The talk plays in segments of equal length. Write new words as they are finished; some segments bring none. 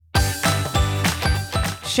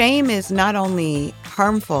Shame is not only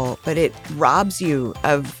harmful, but it robs you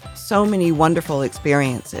of so many wonderful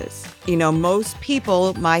experiences. You know, most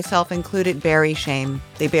people, myself included, bury shame.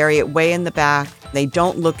 They bury it way in the back. They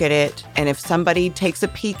don't look at it. And if somebody takes a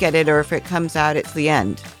peek at it or if it comes out, it's the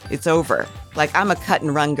end. It's over. Like, I'm a cut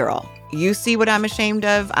and run girl. You see what I'm ashamed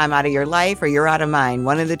of, I'm out of your life or you're out of mine.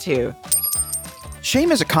 One of the two.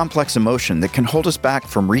 Shame is a complex emotion that can hold us back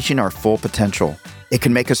from reaching our full potential. It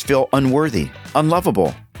can make us feel unworthy,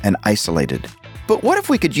 unlovable, and isolated. But what if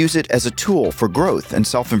we could use it as a tool for growth and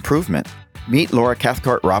self-improvement? Meet Laura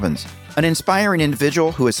Cathcart Robbins, an inspiring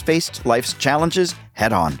individual who has faced life's challenges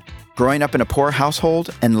head-on. Growing up in a poor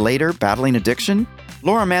household and later battling addiction,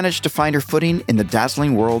 Laura managed to find her footing in the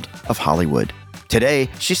dazzling world of Hollywood. Today,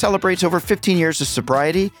 she celebrates over 15 years of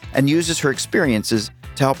sobriety and uses her experiences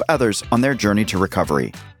to help others on their journey to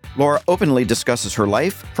recovery. Laura openly discusses her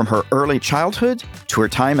life from her early childhood to her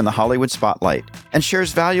time in the Hollywood spotlight and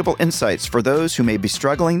shares valuable insights for those who may be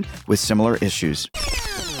struggling with similar issues.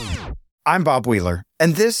 I'm Bob Wheeler,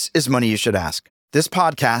 and this is Money You Should Ask. This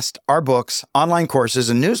podcast, our books, online courses,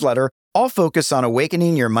 and newsletter all focus on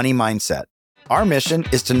awakening your money mindset. Our mission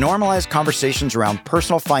is to normalize conversations around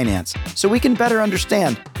personal finance so we can better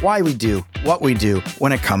understand why we do what we do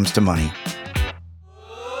when it comes to money.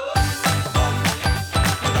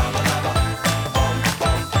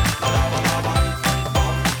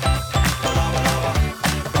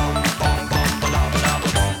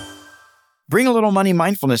 Bring a little money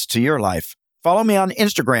mindfulness to your life. Follow me on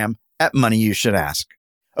Instagram at Money You Should Ask.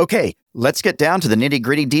 Okay, let's get down to the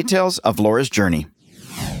nitty-gritty details of Laura's journey.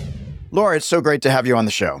 Laura, it's so great to have you on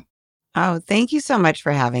the show. Oh, thank you so much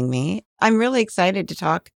for having me. I'm really excited to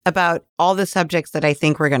talk about all the subjects that I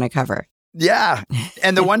think we're going to cover. Yeah,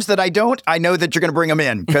 and the ones that I don't, I know that you're going to bring them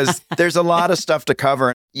in because there's a lot of stuff to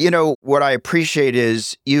cover. You know, what I appreciate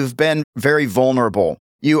is you've been very vulnerable.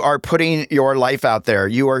 You are putting your life out there.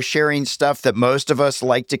 You are sharing stuff that most of us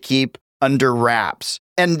like to keep under wraps.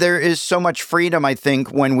 And there is so much freedom, I think,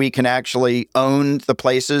 when we can actually own the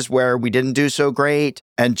places where we didn't do so great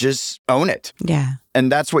and just own it. Yeah.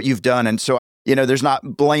 And that's what you've done. And so, you know, there's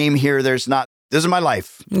not blame here. This is my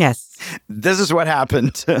life. Yes. This is what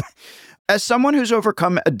happened. As someone who's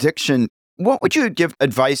overcome addiction, what would you give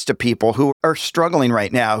advice to people who are struggling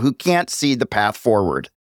right now, who can't see the path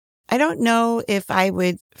forward? I don't know if I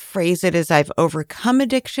would phrase it as I've overcome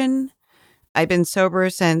addiction. I've been sober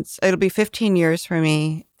since, it'll be 15 years for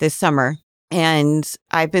me this summer. And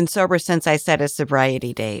I've been sober since I set a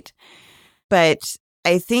sobriety date. But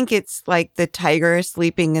I think it's like the tiger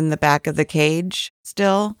sleeping in the back of the cage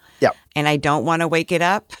still. Yep. And I don't want to wake it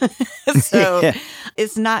up. So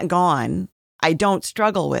It's not gone. I don't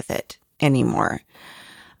struggle with it anymore.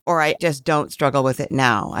 Or I just don't struggle with it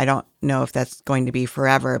now. I don't know if that's going to be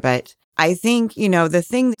forever, but I think, you know, the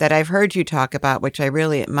thing that I've heard you talk about, which I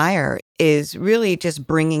really admire, is really just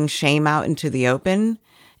bringing shame out into the open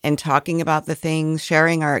and talking about the things,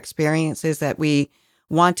 sharing our experiences that we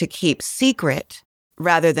want to keep secret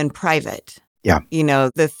rather than private. Yeah. You know,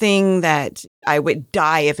 the thing that I would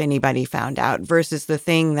die if anybody found out versus the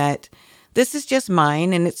thing that this is just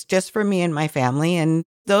mine and it's just for me and my family. And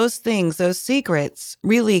those things, those secrets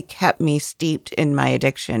really kept me steeped in my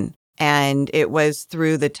addiction. And it was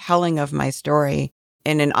through the telling of my story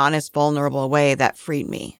in an honest, vulnerable way that freed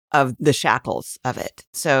me of the shackles of it.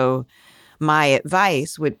 So my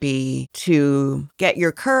advice would be to get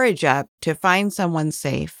your courage up, to find someone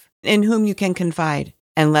safe in whom you can confide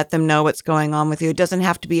and let them know what's going on with you. It doesn't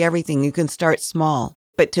have to be everything. You can start small,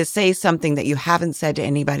 but to say something that you haven't said to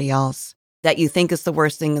anybody else that you think is the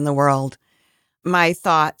worst thing in the world. My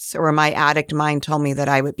thoughts or my addict mind told me that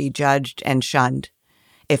I would be judged and shunned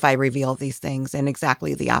if I revealed these things. And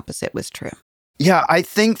exactly the opposite was true. Yeah, I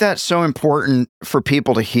think that's so important for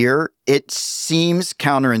people to hear. It seems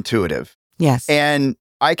counterintuitive. Yes. And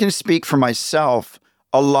I can speak for myself.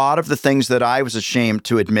 A lot of the things that I was ashamed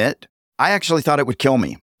to admit, I actually thought it would kill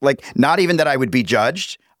me. Like, not even that I would be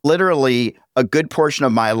judged. Literally, a good portion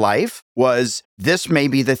of my life was, this may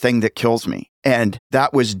be the thing that kills me. And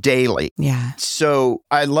that was daily. Yeah. So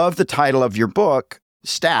I love the title of your book,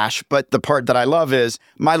 Stash, but the part that I love is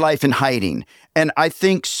My Life in Hiding. And I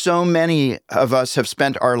think so many of us have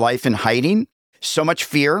spent our life in hiding, so much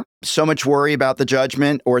fear, so much worry about the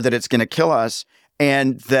judgment or that it's going to kill us.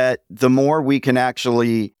 And that the more we can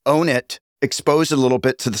actually own it, expose it a little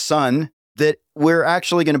bit to the sun, that we're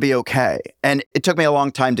actually going to be okay. And it took me a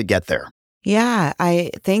long time to get there. Yeah,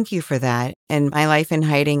 I thank you for that. And My Life in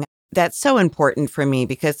Hiding, that's so important for me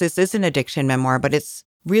because this is an addiction memoir, but it's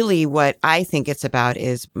really what I think it's about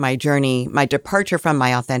is my journey, my departure from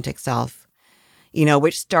my authentic self.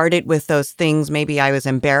 which started with those things maybe I was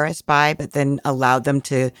embarrassed by, but then allowed them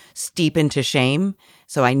to steep into shame.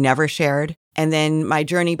 So I never shared. And then my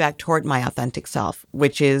journey back toward my authentic self,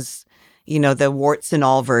 which is, the warts and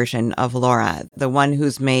all version of Laura, the one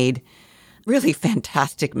who's made really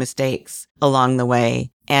fantastic mistakes along the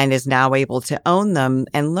way and is now able to own them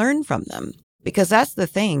and learn from them. Because that's the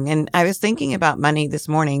thing. And I was thinking about money this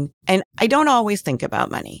morning, and I don't always think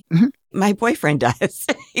about money. Mm-hmm. My boyfriend does.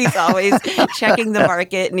 He's always checking the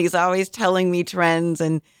market and he's always telling me trends.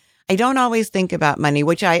 And I don't always think about money,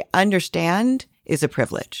 which I understand is a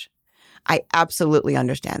privilege. I absolutely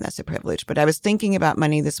understand that's a privilege. But I was thinking about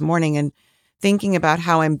money this morning and thinking about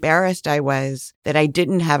how embarrassed I was that I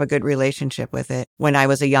didn't have a good relationship with it when I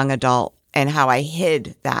was a young adult, and how I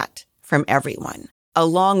hid that from everyone,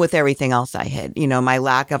 along with everything else I hid. My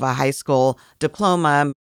lack of a high school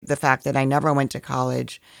diploma, the fact that I never went to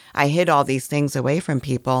college. I hid all these things away from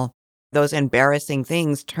people. Those embarrassing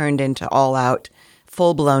things turned into all out,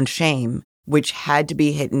 full-blown shame, which had to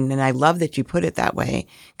be hidden. And I love that you put it that way,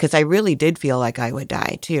 because I really did feel like I would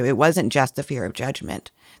die too. It wasn't just the fear of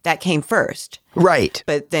judgment. That came first. Right.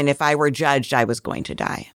 But then if I were judged, I was going to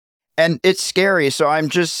die. And it's scary. So I'm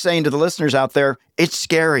just saying to the listeners out there, it's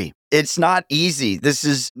scary. It's not easy. This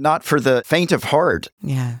is not for the faint of heart.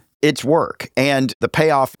 Yeah. It's work. And the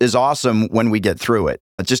payoff is awesome when we get through it.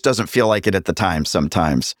 It just doesn't feel like it at the time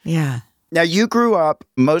sometimes. Yeah. Now, you grew up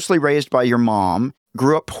mostly raised by your mom,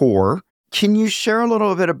 grew up poor. Can you share a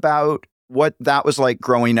little bit about what that was like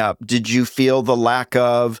growing up? Did you feel the lack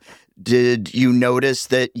of? Did you notice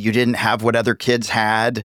that you didn't have what other kids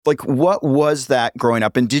had? Like, what was that growing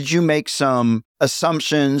up? And did you make some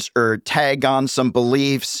assumptions or tag on some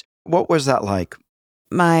beliefs? What was that like?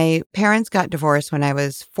 My parents got divorced when I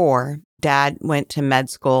was 4. Dad went to med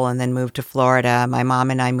school and then moved to Florida. My mom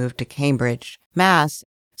and I moved to Cambridge, Mass.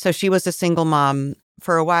 So she was a single mom.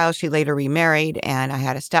 For a while, she later remarried, and I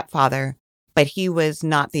had a stepfather, but he was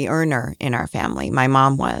not the earner in our family. My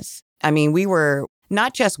mom was. I mean, we were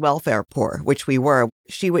not just welfare poor, which we were.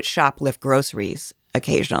 She would shoplift groceries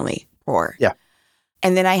occasionally poor. Yeah.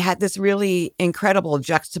 And then I had this really incredible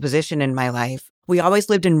juxtaposition in my life. We always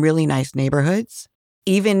lived in really nice neighborhoods,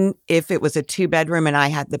 even if it was a 2-bedroom and I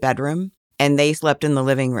had the bedroom and they slept in the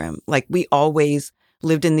living room. Like, we always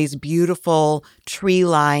lived in these beautiful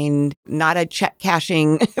tree-lined, not a check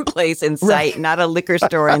cashing place in sight, not a liquor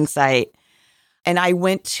store in sight. And I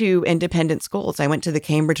went to independent schools. I went to the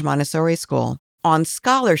Cambridge Montessori School on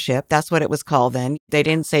scholarship. That's what it was called then. They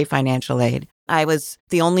didn't say financial aid. I was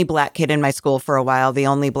the only Black kid in my school for a while, the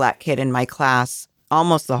only Black kid in my class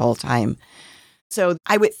almost the whole time. So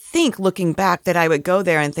I would think, looking back, that I would go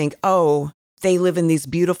there and think, oh, they live in these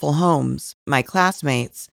beautiful homes, my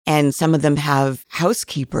classmates, and some of them have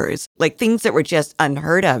housekeepers, like things that were just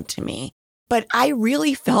unheard of to me. But I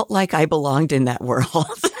really felt like I belonged in that world.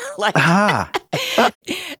 I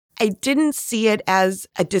didn't see it as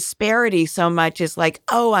a disparity so much as like,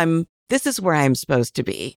 oh, this is where I'm supposed to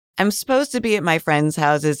be. I'm supposed to be at my friends'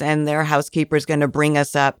 houses and their housekeeper's going to bring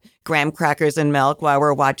us up graham crackers and milk while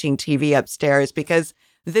we're watching TV upstairs, because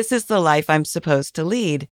this is the life I'm supposed to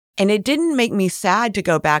lead. And it didn't make me sad to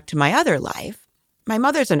go back to my other life. My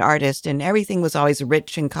mother's an artist and everything was always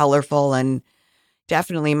rich and colorful, and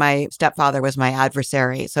definitely my stepfather was my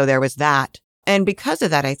adversary. So there was that. And because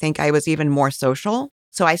of that, I think I was even more social.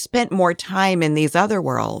 So I spent more time in these other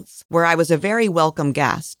worlds where I was a very welcome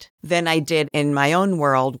guest than I did in my own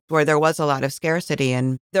world, where there was a lot of scarcity.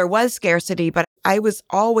 And there was scarcity, but I was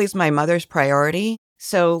always my mother's priority.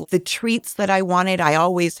 So the treats that I wanted, I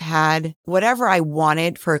always had whatever I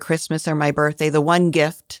wanted for Christmas or my birthday, the one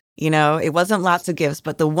gift, it wasn't lots of gifts,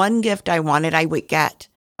 but the one gift I wanted, I would get.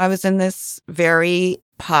 I was in this very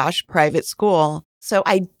posh private school, so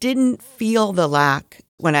I didn't feel the lack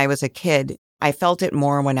when I was a kid. I felt it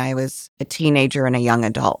more when I was a teenager and a young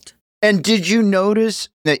adult. And did you notice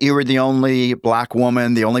that you were the only Black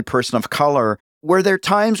woman, the only person of color? Were there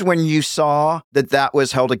times when you saw that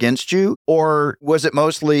was held against you? Or was it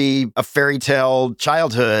mostly a fairy tale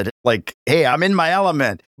childhood? Like, hey, I'm in my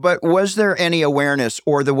element. But was there any awareness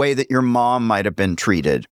or the way that your mom might have been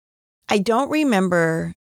treated? I don't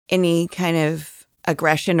remember any kind of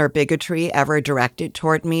aggression or bigotry ever directed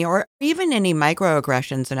toward me, or even any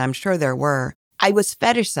microaggressions, and I'm sure there were. I was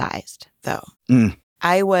fetishized, though.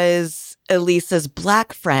 I was Elisa's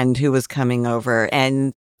Black friend who was coming over,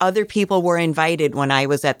 and other people were invited when I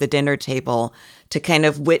was at the dinner table to kind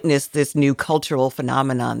of witness this new cultural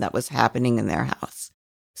phenomenon that was happening in their house.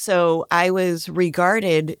 So I was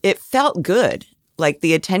regarded, it felt good, like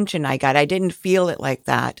the attention I got. I didn't feel it like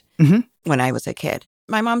that when I was a kid.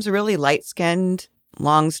 My mom's really light-skinned,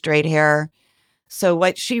 long, straight hair. So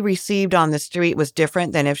what she received on the street was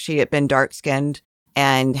different than if she had been dark-skinned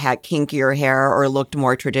and had kinkier hair or looked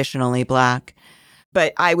more traditionally Black.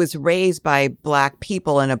 But I was raised by Black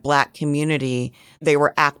people in a Black community. They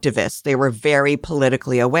were activists. They were very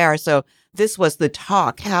politically aware. So this was the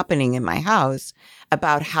talk happening in my house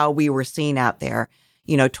about how we were seen out there.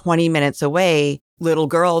 20 minutes away, little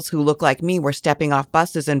girls who look like me were stepping off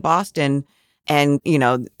buses in Boston and,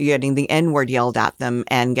 getting the N-word yelled at them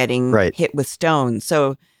and getting hit with stones.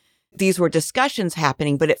 So these were discussions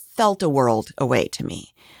happening, but it felt a world away to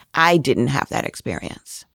me. I didn't have that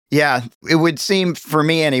experience. Yeah, it would seem for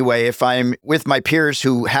me anyway, if I'm with my peers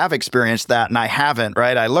who have experienced that and I haven't,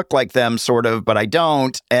 right? I look like them sort of, but I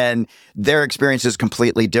don't. And their experience is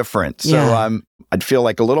completely different. So I'd feel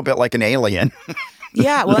like a little bit like an alien.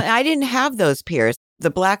 Yeah, well, I didn't have those peers. The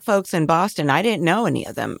Black folks in Boston, I didn't know any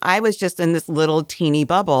of them. I was just in this little teeny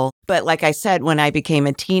bubble. But like I said, when I became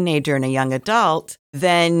a teenager and a young adult,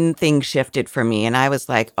 then things shifted for me. And I was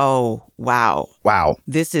like, oh, wow.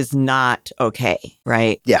 This is not okay,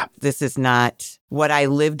 right? Yeah. This is not what I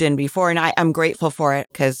lived in before. And I'm grateful for it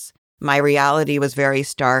because my reality was very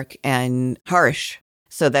stark and harsh,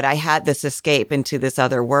 so that I had this escape into this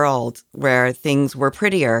other world where things were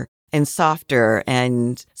prettier and softer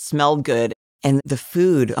and smelled good. And the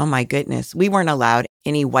food, oh my goodness, we weren't allowed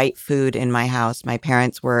any white food in my house. My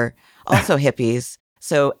parents were also hippies.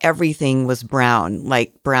 So everything was brown,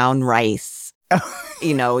 like brown rice,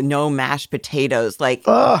 no mashed potatoes. Like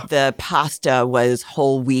the pasta was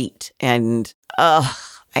whole wheat and I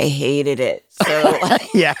hated it. So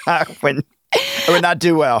yeah, it would not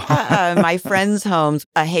do well. My friends' homes,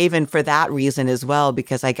 a haven for that reason as well,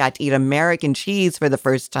 because I got to eat American cheese for the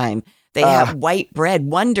first time. They have white bread,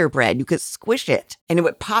 Wonder Bread. You could squish it and it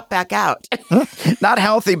would pop back out. Not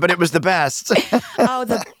healthy, but it was the best. Oh,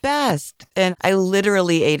 the best. And I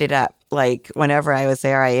literally ate it up. Like whenever I was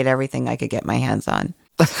there, I ate everything I could get my hands on.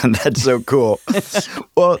 That's so cool.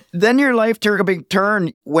 Well, then your life took a big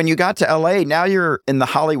turn when you got to LA. Now you're in the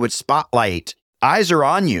Hollywood spotlight. Eyes are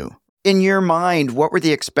on you. In your mind, what were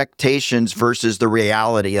the expectations versus the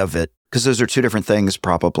reality of it? Because those are two different things,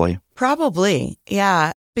 probably. Probably,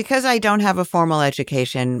 yeah. Because I don't have a formal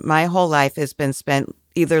education, my whole life has been spent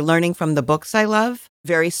either learning from the books I love,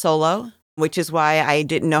 very solo, which is why I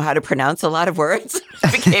didn't know how to pronounce a lot of words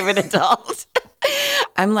when I became an adult.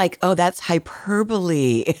 I'm like, oh, that's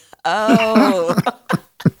hyperbole. Oh,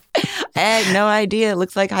 I had no idea. It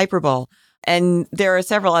looks like hyperbole. And there are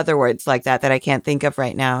several other words like that I can't think of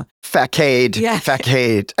right now. Facade. Yeah.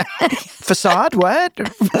 Facade. Facade, what?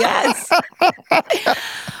 Yes.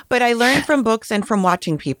 But I learned from books and from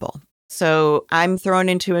watching people. So I'm thrown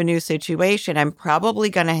into a new situation. I'm probably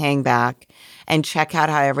going to hang back and check out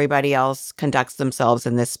how everybody else conducts themselves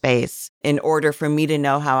in this space in order for me to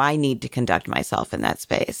know how I need to conduct myself in that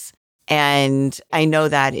space. And I know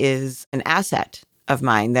that is an asset of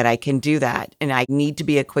mine, that I can do that. And I need to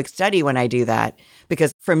be a quick study when I do that,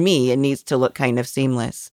 because for me, it needs to look kind of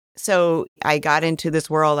seamless. So I got into this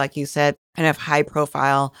world, like you said, kind of high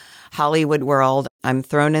profile Hollywood world. I'm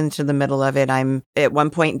thrown into the middle of it. I'm at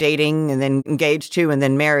one point dating and then engaged to and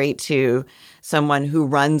then married to someone who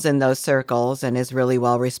runs in those circles and is really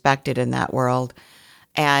well respected in that world.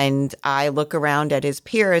 And I look around at his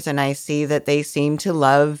peers and I see that they seem to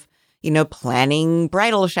love planning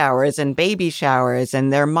bridal showers and baby showers,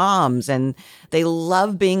 and they're moms and they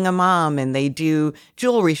love being a mom, and they do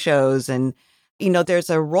jewelry shows. And, there's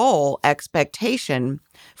a role expectation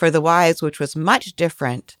for the wives, which was much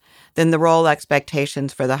different than the role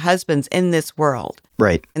expectations for the husbands in this world.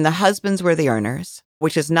 Right. And the husbands were the earners,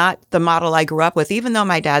 which is not the model I grew up with. Even though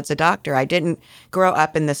my dad's a doctor, I didn't grow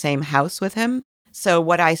up in the same house with him. So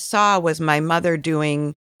what I saw was my mother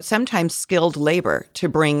doing sometimes skilled labor to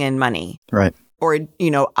bring in money. Right. Or,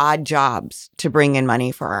 odd jobs to bring in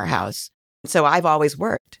money for our house. So I've always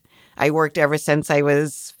worked. I worked ever since I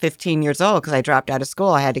was 15 years old because I dropped out of school.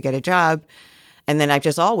 I had to get a job. And then I've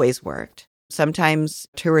just always worked, sometimes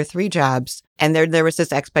 2 or 3 jobs. And there was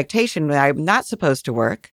this expectation that I'm not supposed to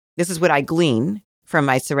work. This is what I glean from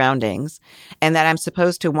my surroundings, and that I'm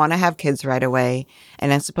supposed to want to have kids right away.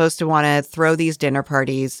 And I'm supposed to want to throw these dinner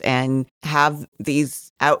parties and have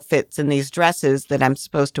these outfits and these dresses that I'm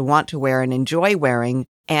supposed to want to wear and enjoy wearing,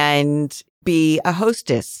 and be a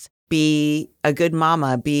hostess, be a good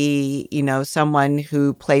mama, be, someone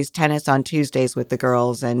who plays tennis on Tuesdays with the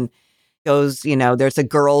girls and goes, there's a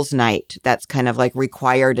girls' night that's kind of like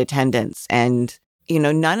required attendance. And,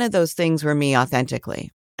 none of those things were me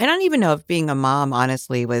authentically. I don't even know if being a mom,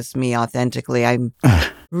 honestly, was me authentically. I'm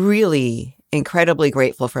really incredibly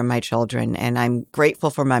grateful for my children, and I'm grateful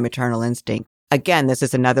for my maternal instinct. again, this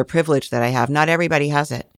is another privilege that I have. Not everybody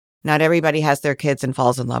has it. Not everybody has their kids and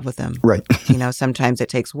falls in love with them. Right. Sometimes it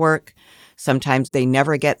takes work. Sometimes they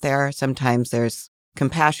never get there. Sometimes there's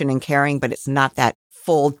compassion and caring, but it's not that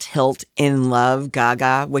full tilt in love,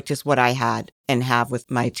 gaga, which is what I had and have with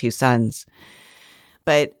my two sons.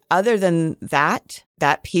 But other than that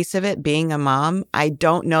piece of it, being a mom, I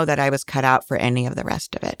don't know that I was cut out for any of the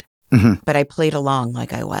rest of it. Mm-hmm. But I played along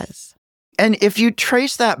like I was. And if you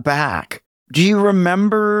trace that back, do you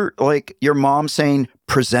remember like your mom saying,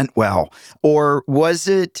 present well? Or was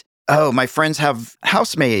it, oh, my friends have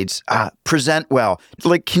housemaids, present well?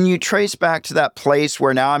 Like, can you trace back to that place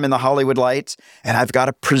where now I'm in the Hollywood lights and I've got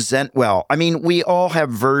to present well? I mean, we all have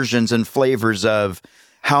versions and flavors of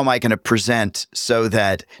how am I going to present so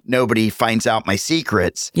that nobody finds out my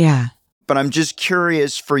secrets? Yeah. But I'm just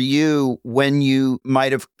curious for you when you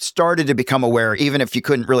might have started to become aware, even if you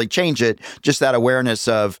couldn't really change it, just that awareness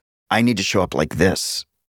of, I need to show up like this.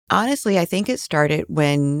 Honestly, I think it started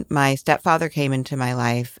when my stepfather came into my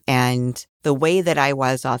life, and the way that I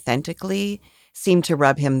was authentically seemed to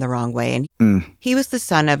rub him the wrong way. And he was the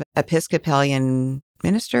son of Episcopalian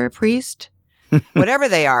minister, priest, whatever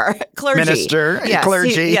they are, clergy. Minister, yes,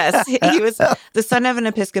 clergy. He was the son of an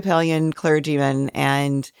Episcopalian clergyman,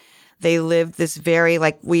 and they lived this very,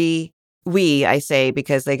 like we, I say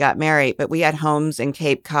because they got married, but we had homes in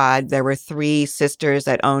Cape Cod. There were 3 sisters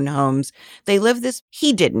that owned homes. They lived this,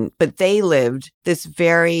 he didn't, but they lived this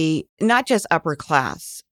very, not just upper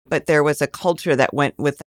class, but there was a culture that went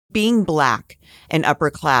with being Black and upper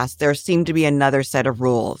class. There seemed to be another set of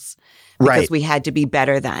rules because we had to be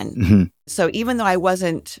better than. Mm-hmm. So even though I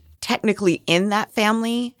wasn't technically in that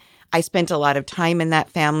family, I spent a lot of time in that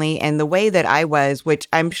family, and the way that I was, which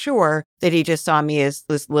I'm sure that he just saw me as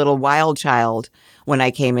this little wild child when I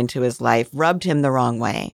came into his life, rubbed him the wrong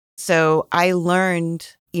way. So I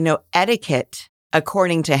learned, etiquette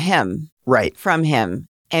according to him, from him.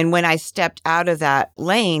 And when I stepped out of that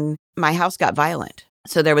lane, my house got violent.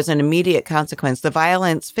 So there was an immediate consequence. The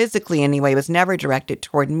violence, physically anyway, was never directed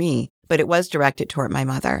toward me, but it was directed toward my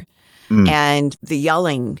mother. And the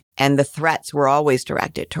yelling and the threats were always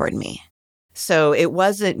directed toward me. So it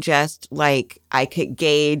wasn't just like I could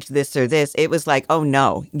gauge this or this. It was like, oh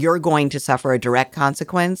no, you're going to suffer a direct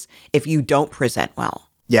consequence if you don't present well.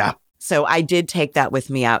 Yeah. So I did take that with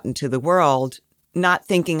me out into the world, not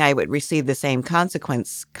thinking I would receive the same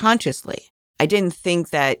consequence consciously. I didn't think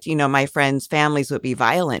that, my friends' families would be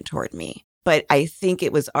violent toward me, but I think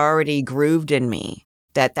it was already grooved in me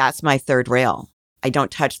that that's my third rail. I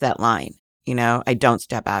don't touch that line. I don't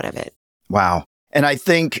step out of it. Wow. And I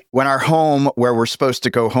think when our home, where we're supposed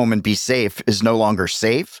to go home and be safe, is no longer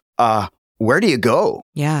safe, where do you go?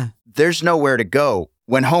 Yeah. There's nowhere to go.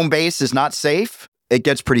 When home base is not safe, it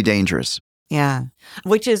gets pretty dangerous. Yeah.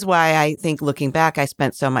 Which is why I think looking back, I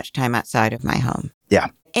spent so much time outside of my home. Yeah.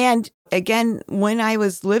 And again, when I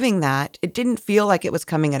was living that, it didn't feel like it was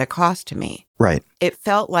coming at a cost to me. Right. It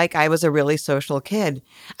felt like I was a really social kid.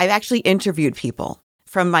 I've actually interviewed people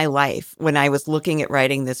from my life when I was looking at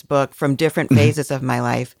writing this book from different phases of my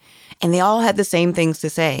life, and they all had the same things to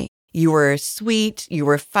say. You were sweet, you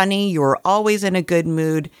were funny, you were always in a good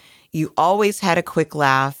mood, you always had a quick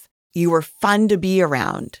laugh, you were fun to be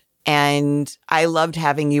around, and I loved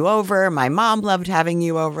having you over, my mom loved having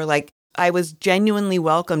you over, like I was genuinely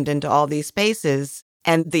welcomed into all these spaces,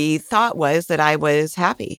 and the thought was that I was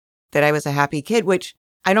happy, that I was a happy kid, which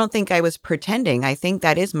I don't think I was pretending. I think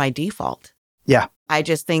that is my default. Yeah. I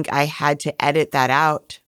just think I had to edit that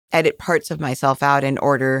out, edit parts of myself out in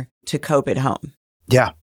order to cope at home.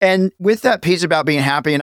 Yeah. And with that piece about being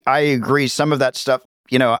happy, and I agree, some of that stuff,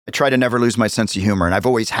 I try to never lose my sense of humor. And I've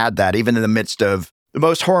always had that, even in the midst of the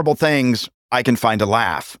most horrible things, I can find a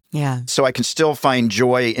laugh. Yeah. So I can still find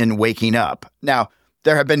joy in waking up. Now,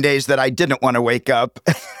 there have been days that I didn't want to wake up,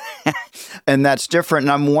 and that's different.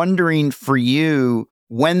 And I'm wondering for you,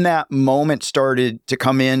 when that moment started to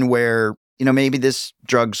come in where, maybe this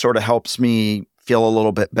drug sort of helps me feel a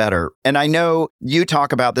little bit better. And I know you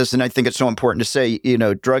talk about this, and I think it's so important to say,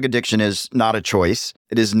 drug addiction is not a choice.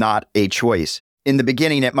 It is not a choice. In the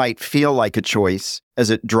beginning, it might feel like a choice as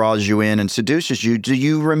it draws you in and seduces you. Do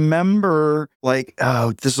you remember,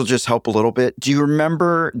 oh, this will just help a little bit? Do you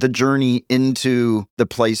remember the journey into the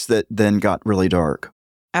place that then got really dark?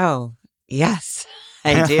 Oh, yes,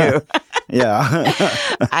 I do. Yeah.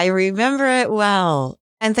 I remember it well.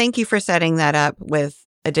 And thank you for setting that up with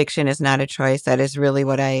addiction is not a choice. That is really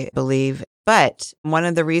what I believe. But one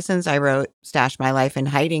of the reasons I wrote Stash My Life in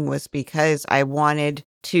Hiding was because I wanted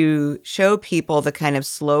to show people the kind of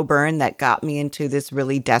slow burn that got me into this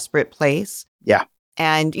really desperate place. Yeah.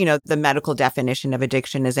 And, the medical definition of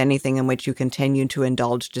addiction is anything in which you continue to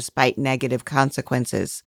indulge despite negative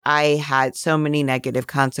consequences. I had so many negative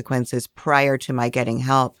consequences prior to my getting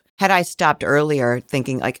help. Had I stopped earlier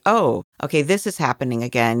thinking like, oh, okay, this is happening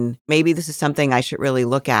again. Maybe this is something I should really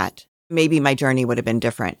look at. Maybe my journey would have been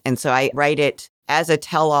different. And so I write it as a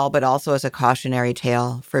tell-all, but also as a cautionary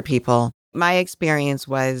tale for people. My experience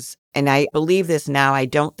was, and I believe this now, I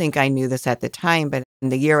don't think I knew this at the time, but in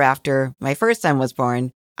the year after my first son was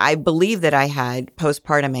born, I believe that I had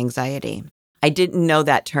postpartum anxiety. I didn't know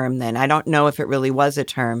that term then. I don't know if it really was a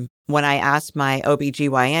term. When I asked my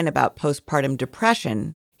OBGYN about postpartum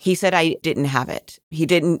depression, he said I didn't have it. He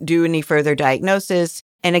didn't do any further diagnosis.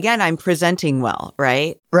 And again, I'm presenting well,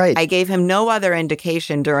 right? Right. I gave him no other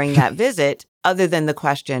indication during that visit other than the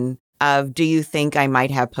question of, do you think I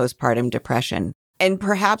might have postpartum depression? And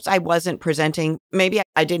perhaps I wasn't presenting, maybe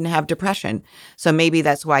I didn't have depression. So maybe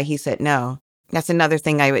that's why he said no. That's another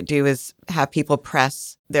thing I would do is have people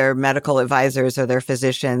press their medical advisors or their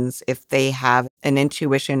physicians if they have an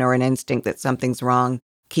intuition or an instinct that something's wrong.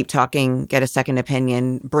 Keep talking, get a second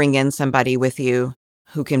opinion, bring in somebody with you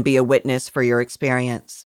who can be a witness for your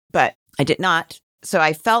experience. But I did not. So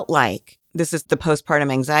I felt like, this is the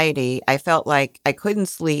postpartum anxiety, I felt like I couldn't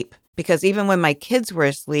sleep because even when my kids were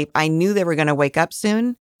asleep, I knew they were going to wake up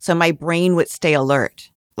soon. So my brain would stay alert.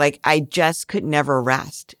 Like I just could never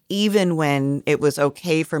rest. Even when it was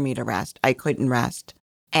okay for me to rest, I couldn't rest.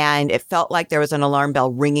 And it felt like there was an alarm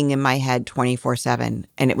bell ringing in my head 24/7.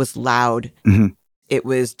 And it was loud. Mm-hmm. It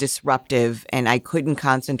was disruptive and I couldn't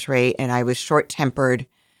concentrate and I was short-tempered.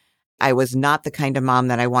 I was not the kind of mom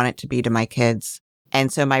that I wanted to be to my kids.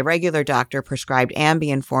 And so my regular doctor prescribed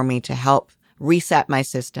Ambien for me to help reset my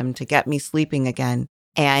system, to get me sleeping again.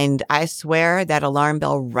 And I swear that alarm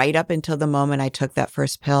bell right up until the moment I took that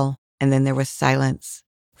first pill. And then there was silence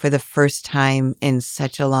for the first time in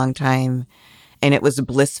such a long time. And it was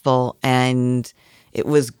blissful and it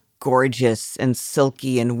was gorgeous and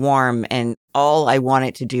silky and warm. And all I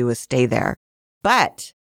wanted to do was stay there.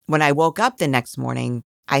 But when I woke up the next morning,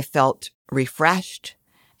 I felt refreshed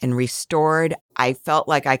and restored. I felt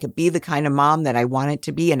like I could be the kind of mom that I wanted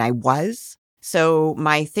to be, and I was. So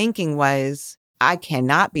my thinking was, I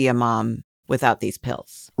cannot be a mom without these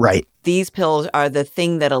pills. Right. These pills are the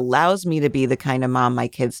thing that allows me to be the kind of mom my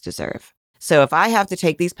kids deserve. So if I have to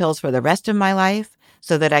take these pills for the rest of my life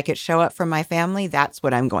so that I could show up for my family, that's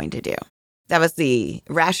what I'm going to do. That was the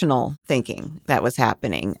rational thinking that was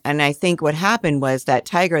happening. And I think what happened was that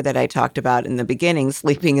tiger that I talked about in the beginning,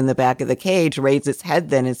 sleeping in the back of the cage, raised its head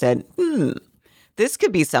then and said, this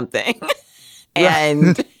could be something.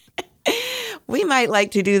 And we might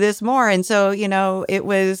like to do this more. And so, it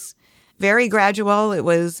was very gradual. It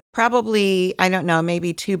was probably, I don't know,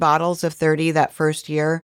 maybe 2 bottles of 30 that first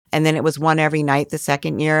year. And then it was 1 every night the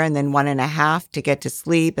second year, and then 1.5 to get to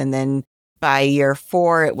sleep. And then by year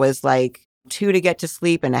 4, it was like 2 to get to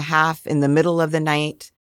sleep and 1/2 in the middle of the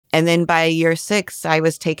night. And then by year 6, I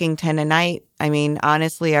was taking 10 a night. I mean,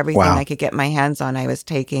 honestly, everything I could get my hands on, I was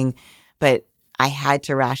taking, but I had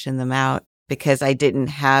to ration them out because I didn't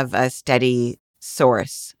have a steady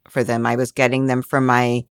source for them. I was getting them from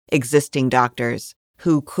my existing doctors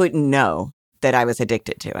who couldn't know that I was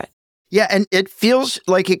addicted to it. Yeah, and it feels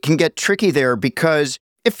like it can get tricky there because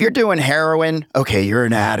if you're doing heroin, okay, you're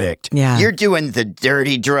an addict. Yeah. You're doing the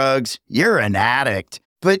dirty drugs, you're an addict.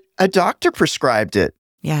 But a doctor prescribed it.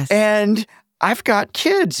 Yes. And I've got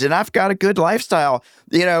kids and I've got a good lifestyle.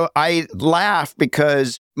 I laugh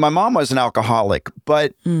because my mom was an alcoholic,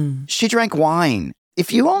 but she drank wine.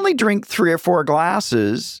 If you only drink 3 or 4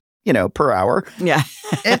 glasses, per hour. Yeah.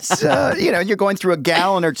 It's, you're going through a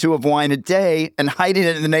gallon or 2 of wine a day and hiding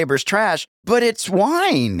it in the neighbor's trash, but it's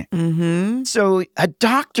wine. Mm-hmm. So a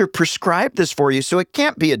doctor prescribed this for you, so it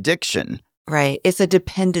can't be addiction. Right. It's a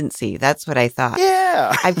dependency. That's what I thought.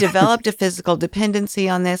 Yeah. I've developed a physical dependency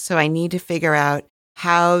on this, so I need to figure out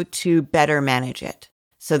how to better manage it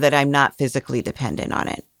so that I'm not physically dependent on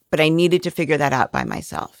it. But I needed to figure that out by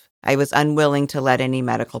myself. I was unwilling to let any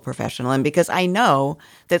medical professional in because I know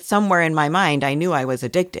that somewhere in my mind, I knew I was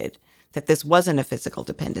addicted, that this wasn't a physical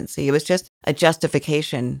dependency. It was just a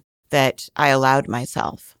justification that I allowed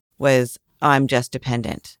myself was, I'm just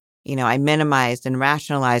dependent. I minimized and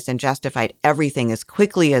rationalized and justified everything as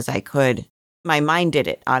quickly as I could. My mind did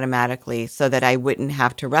it automatically so that I wouldn't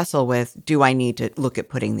have to wrestle with, do I need to look at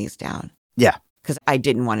putting these down? Yeah. Because I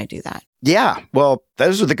didn't want to do that. Yeah. Well,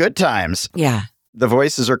 those are the good times. Yeah. The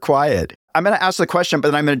voices are quiet. I'm going to ask the question, but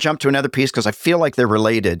then I'm going to jump to another piece because I feel like they're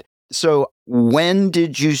related. So when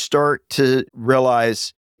did you start to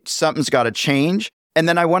realize something's got to change? And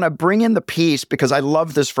then I want to bring in the piece because I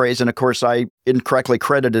love this phrase. And of course, I incorrectly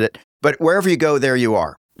credited it. But wherever you go, there you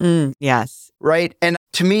are. Yes. Right. And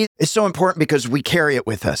to me, it's so important because we carry it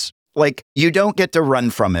with us. Like you don't get to run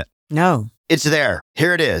from it. No. It's there.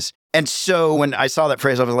 Here it is. And so when I saw that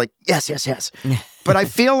phrase, I was like, yes, yes, yes. But I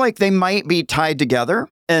feel like they might be tied together.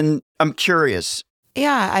 And I'm curious.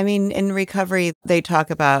 Yeah. I mean, in recovery, they talk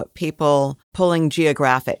about people pulling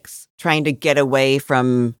geographics, trying to get away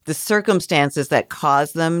from the circumstances that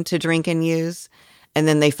cause them to drink and use. And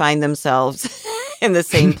then they find themselves in the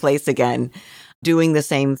same place again, doing the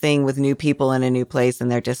same thing with new people in a new place. And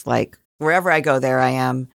they're just like, wherever I go, there I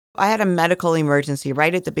am. I had a medical emergency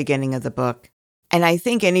right at the beginning of the book. And I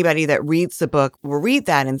think anybody that reads the book will read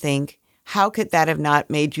that and think, how could that have not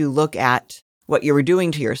made you look at what you were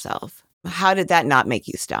doing to yourself? How did that not make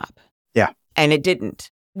you stop? Yeah. And it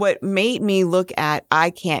didn't. What made me look at, I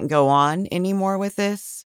can't go on anymore with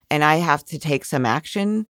this, and I have to take some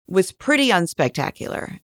action, was pretty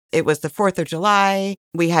unspectacular. It was the 4th of July.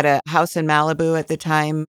 We had a house in Malibu at the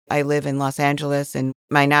time. I live in Los Angeles, and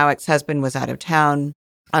my now ex-husband was out of town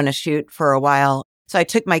on a shoot for a while. So I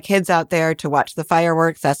took my kids out there to watch the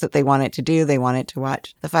fireworks. That's what they wanted to do. They wanted to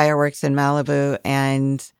watch the fireworks in Malibu,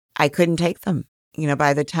 and I couldn't take them. You know,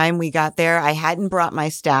 by the time we got there, I hadn't brought my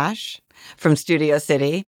stash from Studio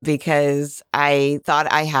City because I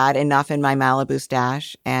thought I had enough in my Malibu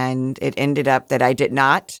stash. And it ended up that I did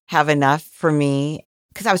not have enough for me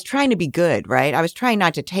because I was trying to be good, right? I was trying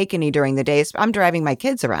not to take any during the days. I'm driving my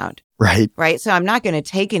kids around. Right. So I'm not going to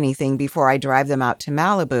take anything before I drive them out to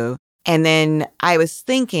Malibu. And then I was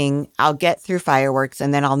thinking I'll get through fireworks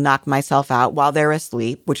and then I'll knock myself out while they're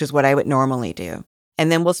asleep, which is what I would normally do.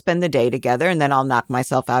 And then we'll spend the day together and then I'll knock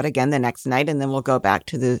myself out again the next night and then we'll go back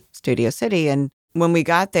to the Studio City. And when we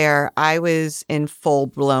got there, I was in full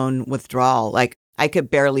blown withdrawal. Like I could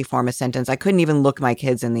barely form a sentence. I couldn't even look my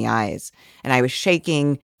kids in the eyes. And I was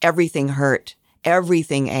shaking. Everything hurt.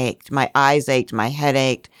 Everything ached. My eyes ached. My head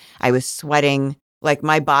ached. I was sweating. Like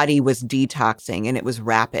my body was detoxing and it was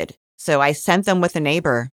rapid. So I sent them with a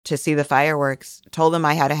neighbor to see the fireworks, told them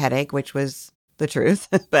I had a headache, which was the truth,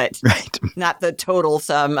 but not the total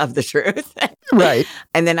sum of the truth. Right.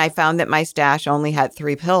 And then I found that my stash only had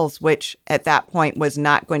 3 pills, which at that point was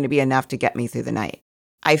not going to be enough to get me through the night.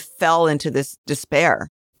 I fell into this despair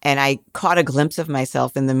and I caught a glimpse of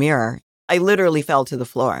myself in the mirror. I literally fell to the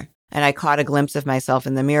floor and I caught a glimpse of myself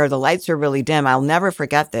in the mirror. The lights were really dim. I'll never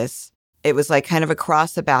forget this. It was like kind of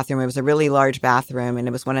across the bathroom. It was a really large bathroom and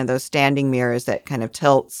it was one of those standing mirrors that kind of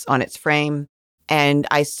tilts on its frame. And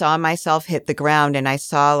I saw myself hit the ground and I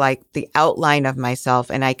saw like the outline of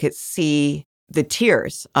myself and I could see the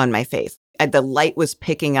tears on my face. And the light was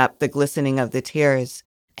picking up the glistening of the tears.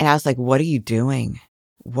 And I was like, what are you doing?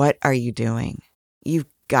 What are you doing? You've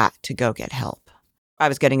got to go get help. I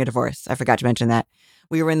was getting a divorce. I forgot to mention that.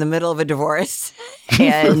 We were in the middle of a divorce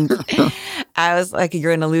and I was like,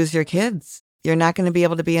 you're going to lose your kids. You're not going to be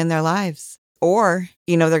able to be in their lives. Or,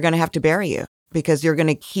 you know, they're going to have to bury you because you're going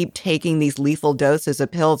to keep taking these lethal doses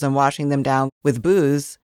of pills and washing them down with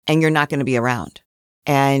booze and you're not going to be around.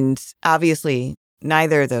 And obviously,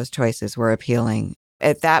 neither of those choices were appealing.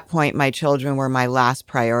 At that point, my children were my last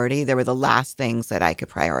priority. They were the last things that I could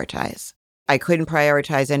prioritize. I couldn't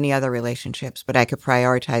prioritize any other relationships, but I could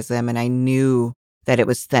prioritize them. And I knew that it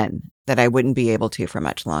was thin, that I wouldn't be able to for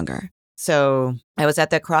much longer. So I was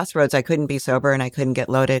at that crossroads. I couldn't be sober and I couldn't get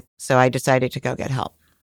loaded. So I decided to go get help.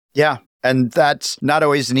 Yeah. And that's not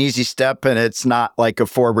always an easy step. And it's not like a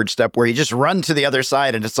forward step where you just run to the other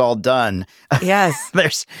side and it's all done. Yes.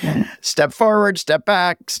 There's step forward, step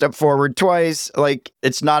back, step forward twice. Like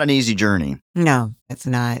it's not an easy journey. No, it's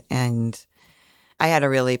not. And I had a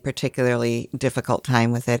really particularly difficult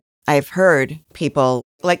time with it. I've heard people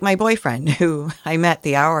like my boyfriend who I met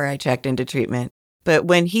the hour I checked into treatment. But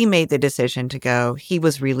when he made the decision to go, he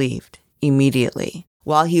was relieved immediately.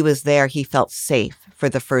 While he was there, he felt safe for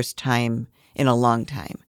the first time in a long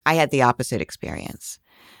time. I had the opposite experience.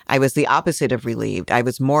 I was the opposite of relieved. I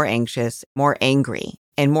was more anxious, more angry,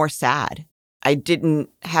 and more sad. I didn't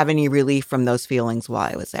have any relief from those feelings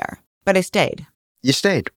while I was there. But I stayed. You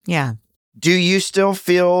stayed. Yeah. Do you still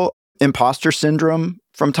feel imposter syndrome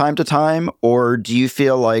from time to time? Or do you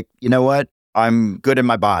feel like, you know what, I'm good in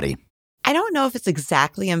my body? I don't know if it's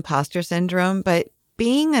exactly imposter syndrome, but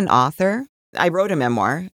being an author, I wrote a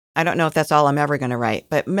memoir. I don't know if that's all I'm ever going to write,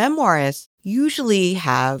 but memoirists usually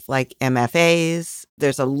have like MFAs.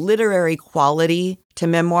 There's a literary quality to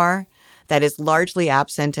memoir that is largely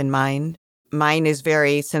absent in mine. Mine is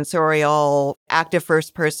very sensorial, active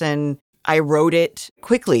first person. I wrote it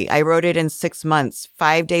quickly. I wrote it in 6 months,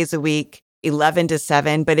 5 days a week, 11 to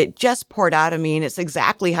 7, but it just poured out of me, and it's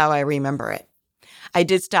exactly how I remember it. I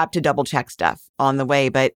did stop to double check stuff on the way,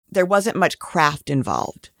 but there wasn't much craft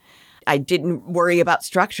involved. I didn't worry about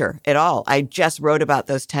structure at all. I just wrote about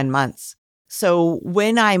those 10 months. So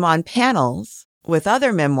when I'm on panels with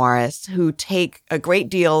other memoirists who take a great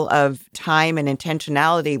deal of time and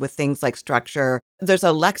intentionality with things like structure, there's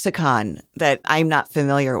a lexicon that I'm not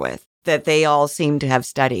familiar with that they all seem to have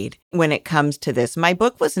studied when it comes to this. My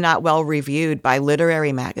book was not well reviewed by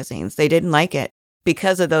literary magazines. They didn't like it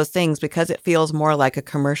because of those things, because it feels more like a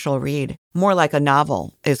commercial read, more like a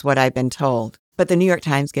novel is what I've been told. But the New York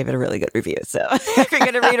Times gave it a really good review. So if you're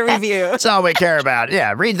going to read a review. That's all we care about.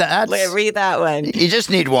 Yeah, read that. Read that one. You just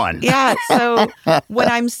need one. Yeah. So when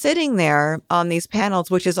I'm sitting there on these panels,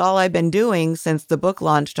 which is all I've been doing since the book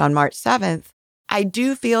launched on March 7th, I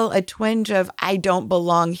do feel a twinge of I don't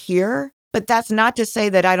belong here. But that's not to say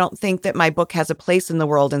that I don't think that my book has a place in the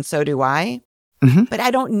world, and so do I. Mm-hmm. But I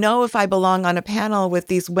don't know if I belong on a panel with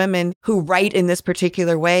these women who write in this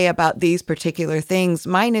particular way about these particular things.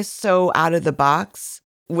 Mine is so out of the box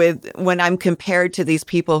when I'm compared to these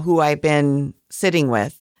people who I've been sitting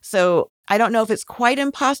with. So I don't know if it's quite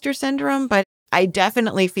imposter syndrome, but I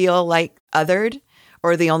definitely feel like othered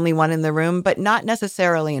or the only one in the room, but not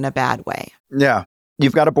necessarily in a bad way. Yeah.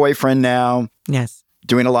 You've got a boyfriend now. Yes.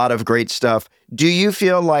 Doing a lot of great stuff. Do you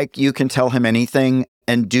feel like you can tell him anything?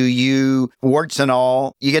 And do you, warts and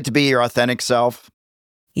all, you get to be your authentic self?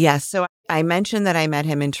 Yes. So I mentioned that I met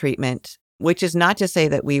him in treatment, which is not to say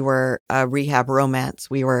that we were a rehab romance.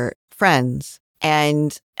 We were friends.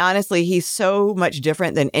 And honestly, he's so much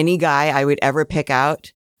different than any guy I would ever pick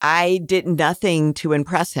out. I did nothing to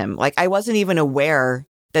impress him. Like, I wasn't even aware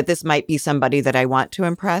that this might be somebody that I want to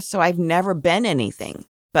impress. So I've never been anything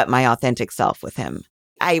but my authentic self with him.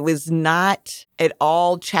 I was not at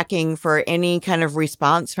all checking for any kind of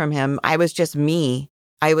response from him. I was just me.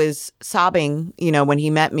 I was sobbing, when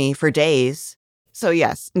he met me for days. So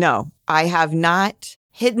yes, no, I have not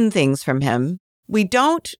hidden things from him. We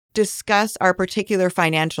don't discuss our particular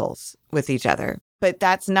financials with each other, but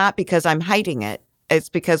that's not because I'm hiding it. It's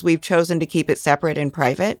because we've chosen to keep it separate and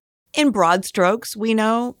private. In broad strokes, we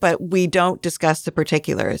know, but we don't discuss the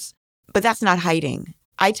particulars. But that's not hiding.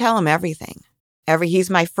 I tell him everything. He's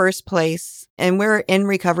my first place, and we're in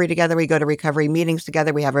recovery together. We go to recovery meetings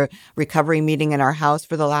together. We have a recovery meeting in our house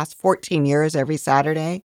for the last 14 years every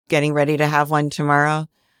Saturday, getting ready to have one tomorrow.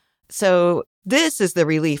 So this is the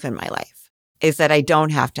relief in my life, is that I don't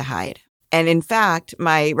have to hide. And in fact,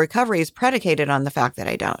 my recovery is predicated on the fact that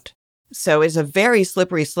I don't. So it's a very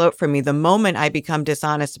slippery slope for me the moment I become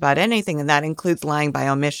dishonest about anything, and that includes lying by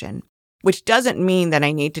omission, which doesn't mean that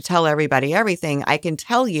I need to tell everybody everything. I can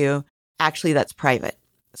tell you, actually, that's private.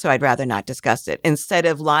 So I'd rather not discuss it instead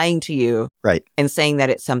of lying to you and saying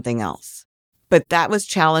that it's something else. But that was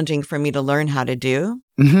challenging for me to learn how to do,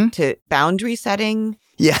 to boundary setting.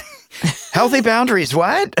 Yeah. Healthy boundaries.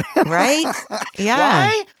 What? Right? Yeah.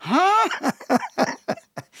 Why? Huh?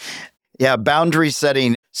 Yeah. Boundary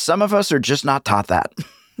setting. Some of us are just not taught that.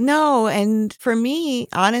 No. And for me,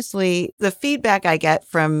 honestly, the feedback I get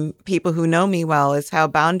from people who know me well is how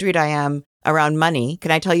boundaried I am around money. Can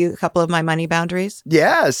I tell you a couple of my money boundaries?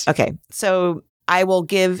 Yes. Okay. So I will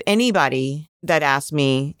give anybody that asks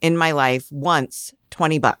me in my life once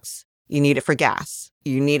 $20. You need it for gas.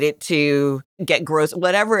 You need it to get gross,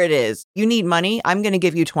 whatever it is. You need money. I'm going to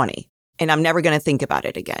give you 20 and I'm never going to think about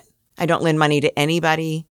it again. I don't lend money to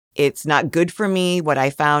anybody. It's not good for me. What I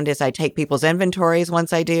found is I take people's inventories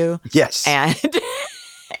once I do. Yes.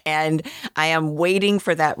 And I am waiting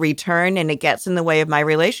for that return, and it gets in the way of my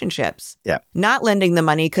relationships. Yeah. Not lending the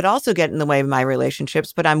money could also get in the way of my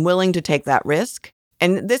relationships, but I'm willing to take that risk.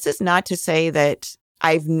 And this is not to say that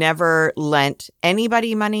I've never lent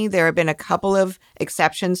anybody money. There have been a couple of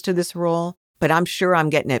exceptions to this rule, but I'm sure I'm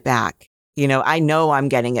getting it back. I know I'm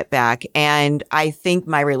getting it back. And I think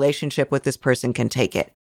my relationship with this person can take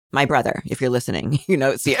it. My brother, if you're listening,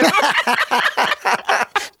 it's you.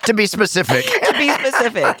 To be specific. To be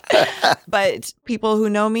specific. But people who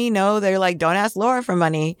know me know they're like, don't ask Laura for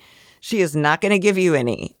money. She is not going to give you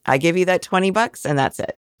any. I give you that $20 and that's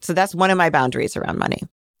it. So that's one of my boundaries around money.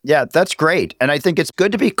 Yeah, that's great. And I think it's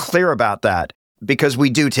good to be clear about that because we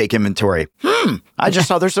do take inventory. I just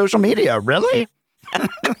saw their social media. Really?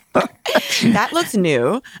 That looks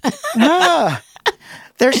new.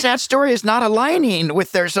 Their sad story is not aligning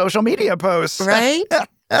with their social media posts. Right?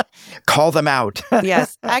 Call them out.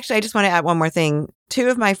 Yes. Actually, I just want to add one more thing. 2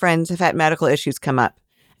 of my friends have had medical issues come up,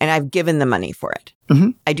 and I've given them money for it.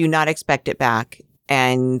 I do not expect it back.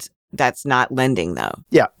 And That's not lending though.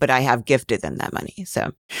 Yeah. But I have gifted them that money.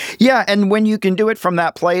 So yeah. And when you can do it from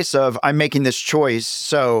that place of I'm making this choice,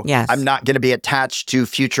 so yes. I'm not going to be attached to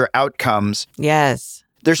future outcomes. Yes.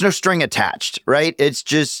 There's no string attached, right? It's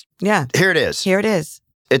just, here it is. Here it is.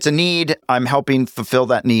 It's a need. I'm helping fulfill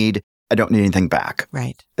that need. I don't need anything back.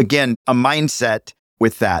 Right. Again, a mindset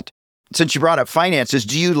with that. Since you brought up finances,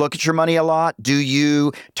 do you look at your money a lot? Do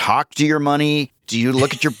you talk to your money? Do you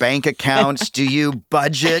look at your bank accounts? Do you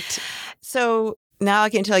budget? So now I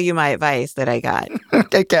can tell you my advice that I got.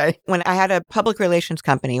 Okay. When I had a public relations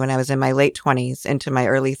company when I was in my late 20s into my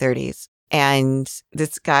early 30s, and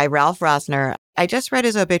this guy, Ralph Rosner, I just read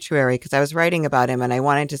his obituary because I was writing about him and I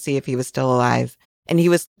wanted to see if he was still alive. And he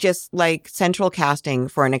was just like central casting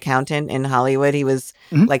for an accountant in Hollywood. He was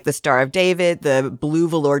like the Star of David, the blue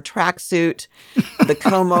velour tracksuit, the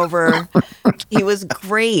comb over. He was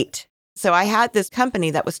great. So I had this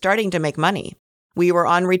company that was starting to make money. We were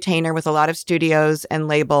on retainer with a lot of studios and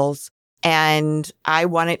labels, and I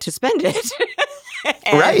wanted to spend it.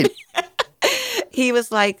 Right. He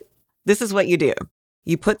was like, this is what you do.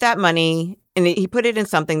 You put that money, and he put it in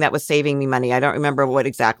something that was saving me money. I don't remember what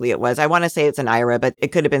exactly it was. I want to say it's an IRA, but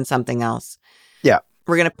it could have been something else. Yeah.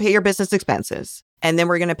 We're going to pay your business expenses, and then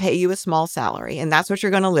we're going to pay you a small salary, and that's what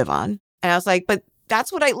you're going to live on. And I was like, but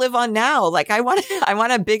that's what I live on now. Like, I want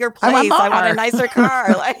a bigger place. I want a nicer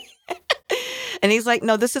car. Like, and he's like,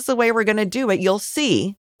 no, this is the way we're going to do it. You'll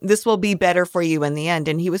see. This will be better for you in the end.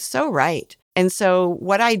 And he was so right. And so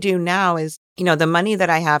what I do now is, the money that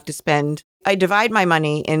I have to spend, I divide my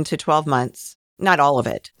money into 12 months, not all of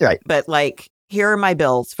it, right? But like, here are my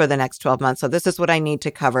bills for the next 12 months. So this is what I need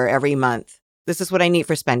to cover every month. This is what I need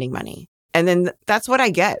for spending money. And then that's what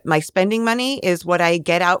I get. My spending money is what I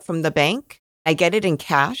get out from the bank. I get it in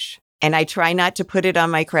cash, and I try not to put it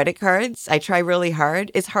on my credit cards. I try really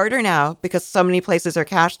hard. It's harder now because so many places are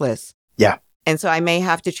cashless. Yeah. And so I may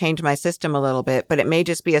have to change my system a little bit, but it may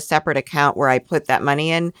just be a separate account where I put that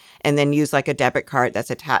money in and then use like a debit card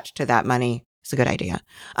that's attached to that money. It's a good idea.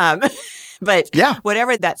 But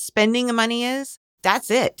whatever that spending money is,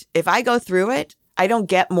 that's it. If I go through it, I don't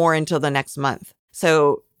get more until the next month.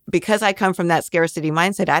 So because I come from that scarcity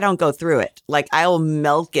mindset, I don't go through it. Like, I'll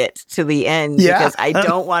milk it to the end because I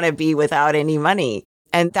don't want to be without any money.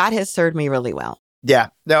 And that has served me really well. Yeah.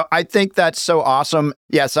 No, I think that's so awesome.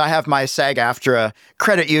 Yes, I have my SAG-AFTRA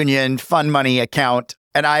credit union fund money account,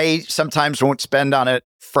 and I sometimes won't spend on it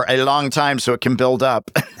for a long time so it can build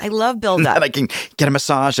up. I love build up. And I can get a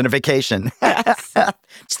massage and a vacation. Yes.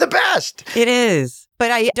 It's the best. It is.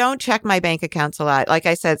 But I don't check my bank accounts a lot. Like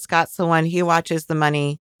I said, Scott's the one, he watches the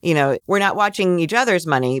money. We're not watching each other's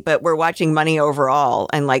money, but we're watching money overall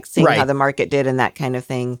and like seeing how the market did and that kind of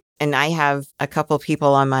thing. And I have a couple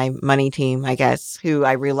people on my money team, I guess, who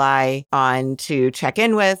I rely on to check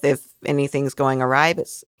in with if anything's going awry. But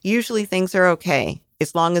usually things are okay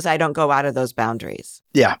as long as I don't go out of those boundaries.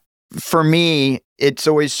 Yeah. For me, it's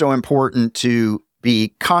always so important to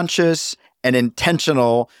be conscious and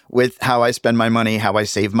intentional with how I spend my money, how I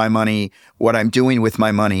save my money, what I'm doing with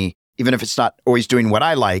my money, even if it's not always doing what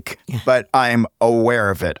I like, but I'm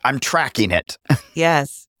aware of it. I'm tracking it.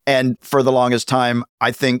 Yes. And for the longest time,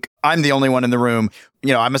 I think I'm the only one in the room.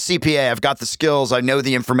 I'm a CPA. I've got the skills. I know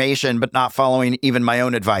the information, but not following even my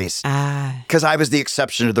own advice. Because I was the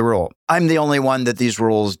exception to the rule. I'm the only one that these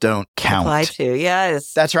rules don't count. Apply to,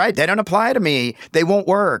 yes. That's right. They don't apply to me. They won't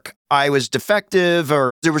work. I was defective, or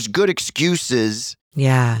there was good excuses.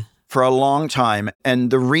 Yeah. For a long time.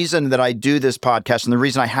 And the reason that I do this podcast and the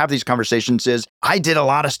reason I have these conversations is I did a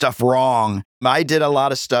lot of stuff wrong. I did a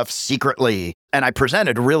lot of stuff secretly, and I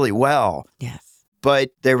presented really well. Yes.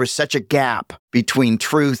 But there was such a gap between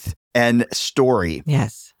truth and story.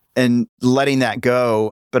 Yes. And letting that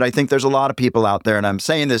go. But I think there's a lot of people out there, and I'm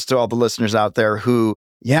saying this to all the listeners out there who,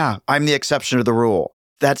 I'm the exception to the rule.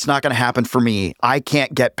 That's not going to happen for me. I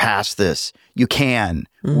can't get past this. You can.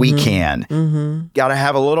 Mm-hmm. We can. Mm-hmm. Got to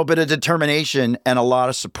have a little bit of determination and a lot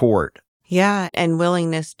of support. Yeah. And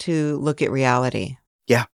willingness to look at reality.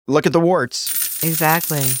 Yeah. Look at the warts.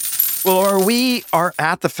 Exactly. Well, we are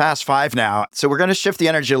at the Fast Five now. So we're going to shift the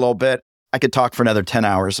energy a little bit. I could talk for another 10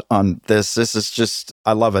 hours on this. This is just,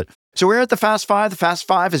 I love it. So we're at the Fast Five. The Fast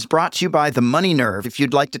Five is brought to you by the Money Nerve. If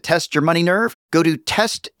you'd like to test your money nerve, go to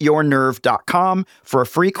testyournerve.com for a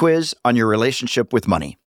free quiz on your relationship with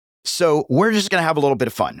money. So we're just going to have a little bit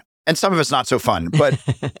of fun. And some of it's not so fun, but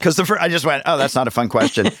because I just went, oh, that's not a fun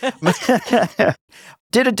question.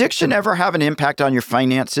 Did addiction ever have an impact on your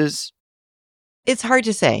finances? It's hard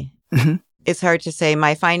to say. Mm-hmm. It's hard to say.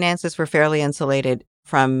 My finances were fairly insulated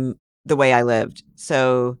from the way I lived.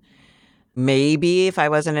 So Maybe if I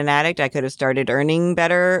wasn't an addict, I could have started earning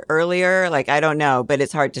better earlier. Like, I don't know, but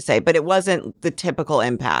it's hard to say. But it wasn't the typical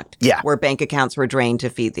impact where bank accounts were drained to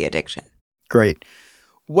feed the addiction. Great.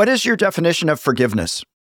 What is your definition of forgiveness?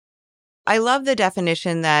 I love the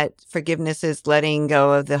definition that forgiveness is letting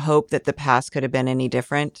go of the hope that the past could have been any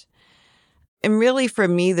different. And really, for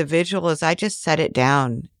me, the visual is I just set it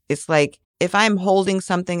down. It's like if I'm holding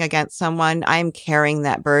something against someone, I'm carrying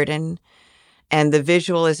that burden. And the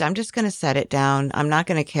visual is I'm just going to set it down. I'm not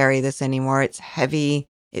going to carry this anymore. It's heavy.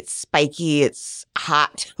 It's spiky. It's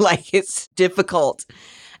hot. Like it's difficult.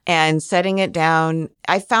 And setting it down,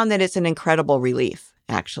 I found that it's an incredible relief,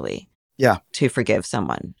 actually. Yeah. To forgive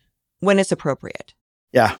someone when it's appropriate.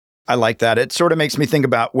 Yeah, I like that. It sort of makes me think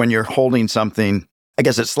about when you're holding something. I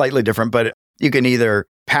guess it's slightly different, but you can either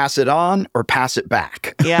pass it on or pass it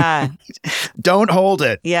back. Yeah. Don't hold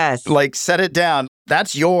it. Yes. Like set it down.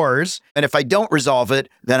 That's yours. And if I don't resolve it,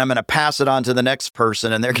 then I'm going to pass it on to the next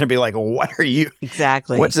person. And they're going to be like, what are you?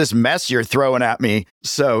 Exactly. What's this mess you're throwing at me?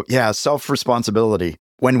 So yeah, self-responsibility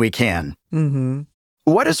when we can. Mm-hmm.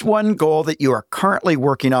 What is one goal that you are currently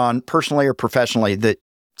working on personally or professionally that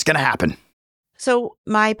it's going to happen? So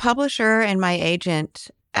my publisher and my agent,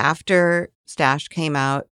 after Stash came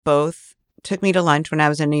out, both took me to lunch when I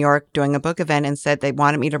was in New York doing a book event and said they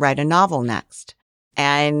wanted me to write a novel next.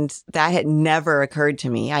 And that had never occurred to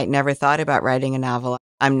me. I never thought about writing a novel.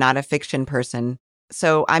 I'm not a fiction person.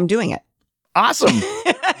 So I'm doing it. Awesome.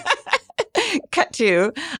 Cut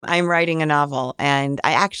to, I'm writing a novel and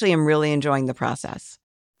I actually am really enjoying the process.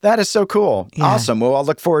 That is so cool. Yeah. Awesome. Well, I'll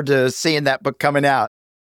look forward to seeing that book coming out.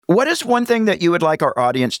 What is one thing that you would like our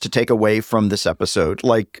audience to take away from this episode?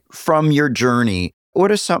 Like from your journey, what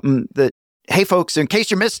is something that, hey folks, in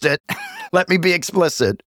case you missed it, let me be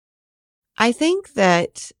explicit. I think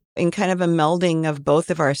that in kind of a melding of both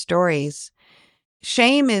of our stories,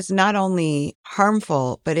 shame is not only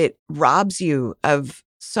harmful, but it robs you of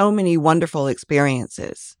so many wonderful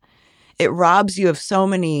experiences. It robs you of so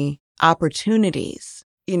many opportunities.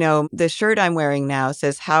 You know, the shirt I'm wearing now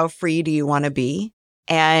says, "How free do you want to be?"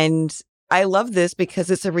 And I love this because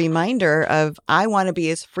it's a reminder of I want to be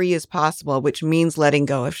as free as possible, which means letting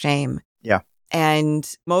go of shame. Yeah. And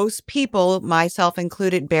most people, myself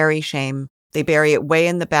included, bury shame. They bury it way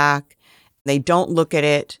in the back. They don't look at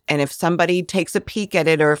it. And if somebody takes a peek at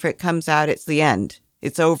it or if it comes out, it's the end.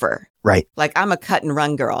 It's over. Right. Like I'm a cut and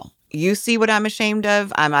run girl. You see what I'm ashamed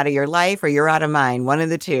of, I'm out of your life or you're out of mine, one of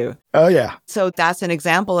the two. Oh, yeah. So that's an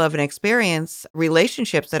example of an experience,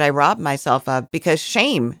 relationships that I robbed myself of because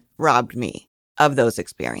shame robbed me of those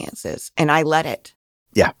experiences and I let it.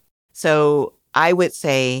 Yeah. So I would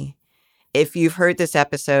say if you've heard this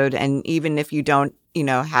episode and even if you don't,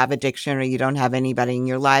 have addiction or you don't have anybody in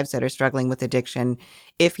your lives that are struggling with addiction,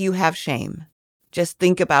 if you have shame, just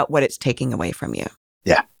think about what it's taking away from you.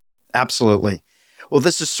 Yeah, absolutely. Well,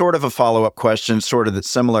 this is sort of a follow-up question, sort of that's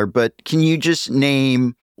similar, but can you just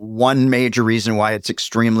name one major reason why it's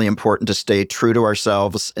extremely important to stay true to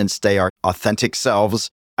ourselves and stay our authentic selves?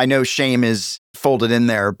 I know shame is folded in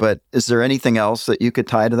there, but is there anything else that you could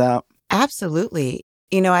tie to that? Absolutely.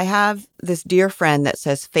 I have this dear friend that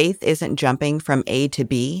says faith isn't jumping from A to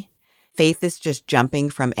B. Faith is just jumping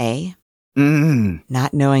from A,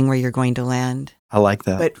 not knowing where you're going to land. I like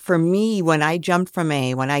that. But for me, when I jumped from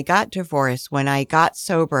A, when I got divorced, when I got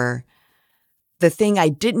sober, the thing I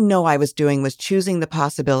didn't know I was doing was choosing the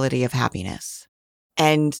possibility of happiness.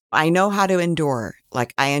 And I know how to endure.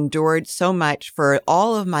 Like I endured so much for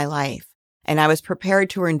all of my life, and I was prepared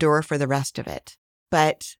to endure for the rest of it.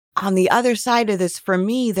 But on the other side of this, for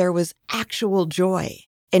me, there was actual joy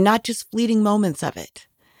and not just fleeting moments of it,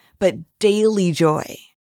 but daily joy.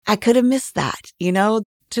 I could have missed that,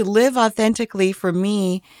 To live authentically for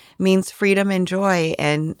me means freedom and joy.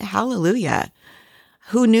 And hallelujah.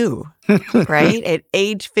 Who knew, right? At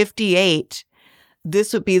age 58,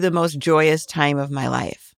 this would be the most joyous time of my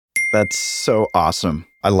life. That's so awesome.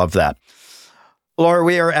 I love that. Laura,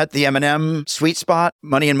 we are at the M&M sweet spot,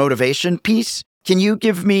 money and motivation piece. Can you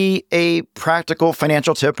give me a practical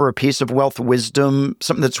financial tip or a piece of wealth wisdom,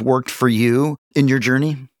 something that's worked for you in your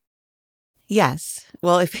journey? Yes.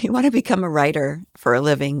 Well, if you want to become a writer for a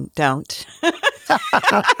living, don't.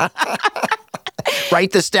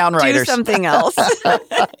 Write this down, writers. Do something else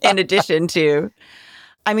in addition to.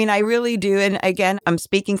 I mean, I really do. And again, I'm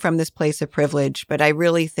speaking from this place of privilege, but I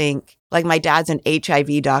really think, like my dad's an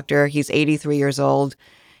HIV doctor. He's 83 years old.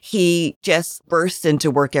 He just bursts into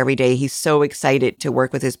work every day. He's so excited to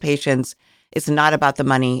work with his patients. It's not about the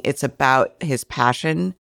money. It's about his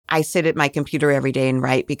passion. I sit at my computer every day and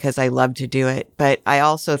write because I love to do it. But I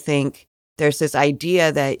also think there's this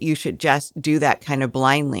idea that you should just do that kind of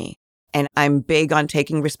blindly. And I'm big on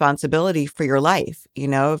taking responsibility for your life. You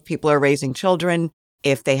know, if people are raising children,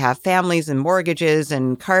 if they have families and mortgages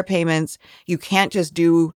and car payments, you can't just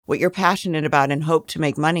do what you're passionate about and hope to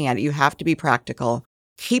make money at it. You have to be practical.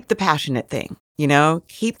 Keep the passionate thing, you know,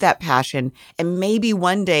 keep that passion. And maybe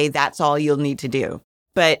one day that's all you'll need to do.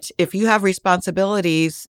 But if you have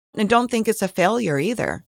responsibilities, and don't think it's a failure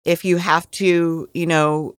either. If you have to, you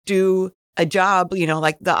know, do a job, you know,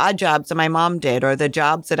 like the odd jobs that my mom did or the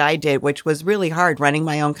jobs that I did, which was really hard running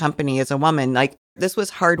my own company as a woman, like this was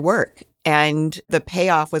hard work. And the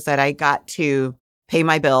payoff was that I got to pay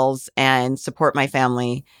my bills and support my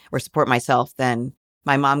family or support myself. Then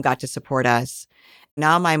my mom got to support us.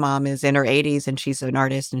 Now my mom is in her 80s and she's an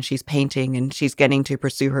artist and she's painting and she's getting to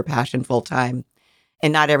pursue her passion full time.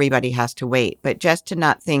 And not everybody has to wait, but just to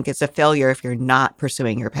not think it's a failure if you're not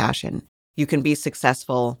pursuing your passion. You can be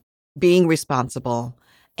successful, being responsible,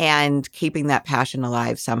 and keeping that passion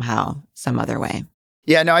alive somehow, some other way.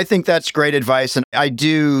 Yeah, no, I think that's great advice. And I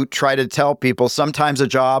do try to tell people sometimes a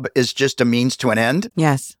job is just a means to an end.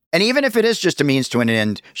 Yes. And even if it is just a means to an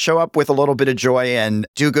end, show up with a little bit of joy and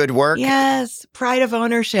do good work. Yes. Pride of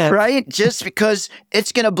ownership. Right? Just because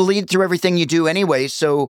it's going to bleed through everything you do anyway.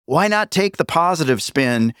 So why not take the positive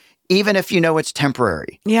spin, even if you know it's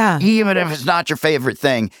temporary? Yeah. Even if it's not your favorite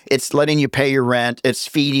thing, it's letting you pay your rent. It's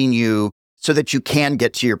feeding you so that you can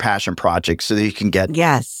get to your passion project, so that you can get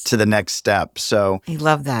to the next step. So I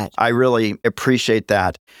love that. I really appreciate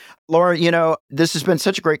that. Laura, you know, this has been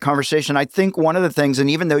such a great conversation. I think one of the things, and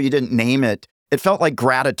even though you didn't name it, it felt like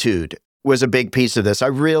gratitude was a big piece of this. I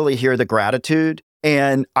really hear the gratitude,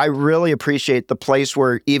 and I really appreciate the place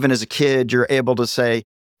where even as a kid, you're able to say,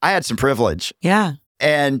 I had some privilege. Yeah.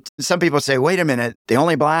 And some people say, wait a minute, the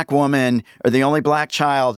only Black woman or the only Black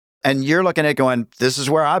child. And you're looking at it going, this is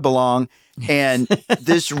where I belong. And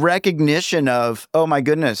this recognition of, oh my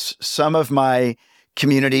goodness, some of my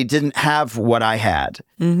community didn't have what I had.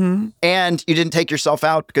 Mm-hmm. And you didn't take yourself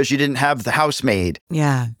out because you didn't have the housemaid.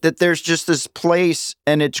 Yeah. That there's just this place,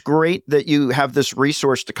 and it's great that you have this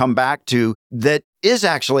resource to come back to that is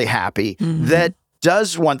actually happy, that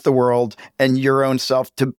does want the world and your own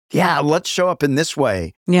self to, let's show up in this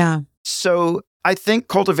way. Yeah. So I think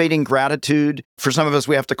cultivating gratitude, for some of us,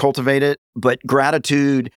 we have to cultivate it, but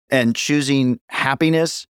gratitude and choosing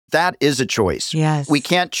happiness, that is a choice. Yes. We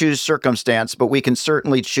can't choose circumstance, but we can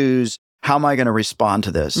certainly choose, how am I going to respond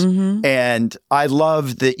to this? And I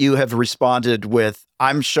love that you have responded with,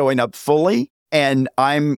 I'm showing up fully and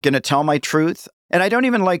I'm going to tell my truth. And I don't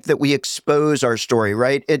even like that we expose our story,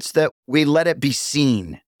 right? It's that we let it be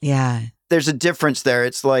seen. Yeah. There's a difference there.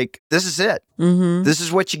 It's like, this is it. This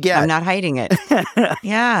is what you get. I'm not hiding it.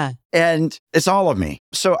 Yeah. And it's all of me.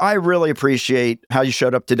 So I really appreciate how you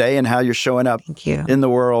showed up today and how you're showing up Thank you. in the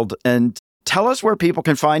world. And tell us where people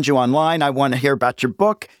can find you online. I want to hear about your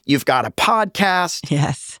book. You've got a podcast.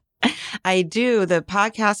 Yes, I do. The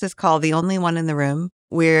podcast is called The Only One in the Room.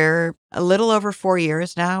 We're a little over 4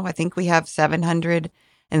 years now. I think we have 700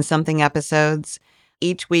 and something episodes.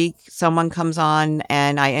 Each week, someone comes on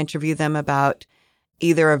and I interview them about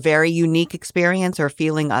either a very unique experience or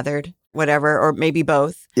feeling othered, whatever, or maybe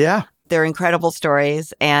both. Yeah. They're incredible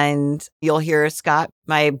stories. And you'll hear Scott,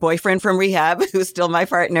 my boyfriend from rehab, who's still my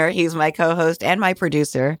partner. He's my co-host and my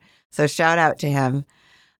producer. So shout out to him.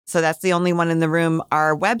 So that's The Only One in the Room.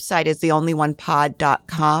 Our website is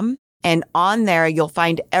theonlyonepod.com. And on there, you'll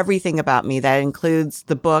find everything about me. That includes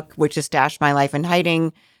the book, which is Stash My Life in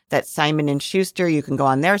Hiding. That's Simon & Schuster. You can go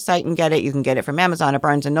on their site and get it. You can get it from Amazon or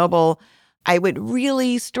Barnes & Noble. I would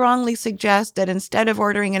really strongly suggest that instead of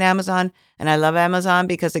ordering at Amazon, and I love Amazon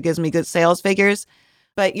because it gives me good sales figures,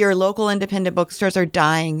 but your local independent bookstores are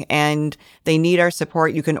dying and they need our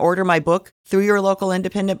support. You can order my book through your local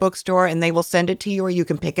independent bookstore and they will send it to you, or you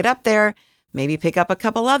can pick it up there. Maybe pick up a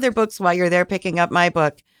couple other books while you're there picking up my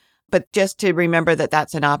book. But just to remember that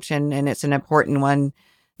that's an option and it's an important one.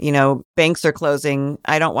 You know, banks are closing.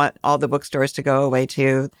 I don't want all the bookstores to go away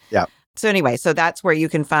too. Yeah. So anyway, so that's where you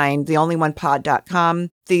can find theonlyonepod.com.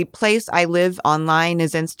 The place I live online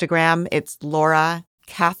is Instagram. It's Laura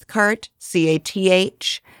Cathcart,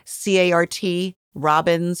 CATHCART,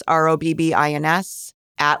 Robbins, ROBBINS,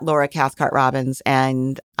 at Laura Cathcart Robbins.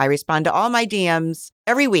 And I respond to all my DMs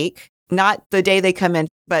every week, not the day they come in,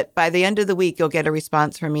 but by the end of the week, you'll get a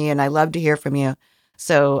response from me. And I love to hear from you.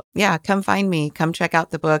 So yeah, come find me, come check out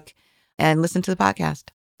the book and listen to the podcast.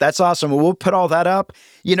 That's awesome. Well, we'll put all that up.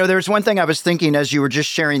 You know, there's one thing I was thinking as you were just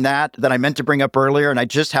sharing that I meant to bring up earlier, and I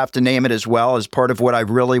just have to name it as well as part of what I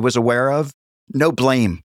really was aware of. No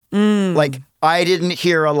blame. Like, I didn't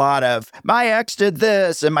hear a lot of, my ex did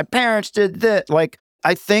this and my parents did that. Like,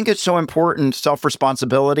 I think it's so important,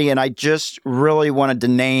 self-responsibility. And I just really wanted to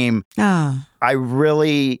name, I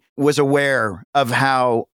really was aware of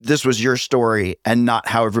how this was your story and not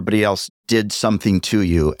how everybody else did something to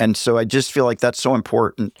you. And so I just feel like that's so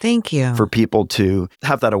important. Thank you. For people to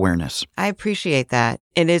have that awareness. I appreciate that.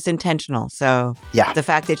 It is intentional. So the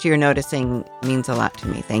fact that you're noticing means a lot to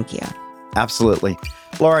me. Thank you. Absolutely.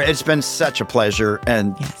 Laura, it's been such a pleasure.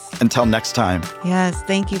 And until next time. Yes.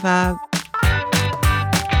 Thank you, Bob.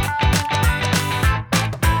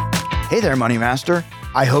 Hey there, Money Master.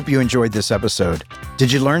 I hope you enjoyed this episode.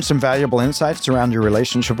 Did you learn some valuable insights around your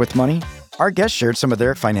relationship with money? Our guests shared some of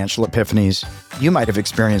their financial epiphanies. You might have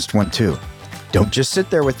experienced one too. Don't just sit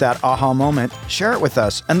there with that aha moment. Share it with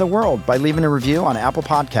us and the world by leaving a review on Apple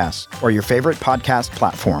Podcasts or your favorite podcast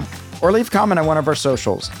platform. Or leave a comment on one of our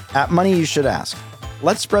socials at Money You Should Ask.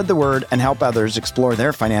 Let's spread the word and help others explore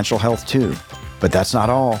their financial health too. But that's not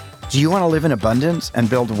all. Do you want to live in abundance and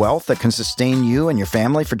build wealth that can sustain you and your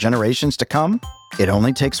family for generations to come? It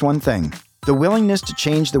only takes one thing: the willingness to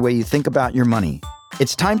change the way you think about your money.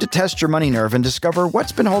 It's time to test your money nerve and discover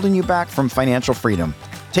what's been holding you back from financial freedom.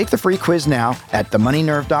 Take the free quiz now at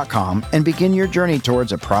themoneynerve.com and begin your journey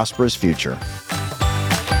towards a prosperous future.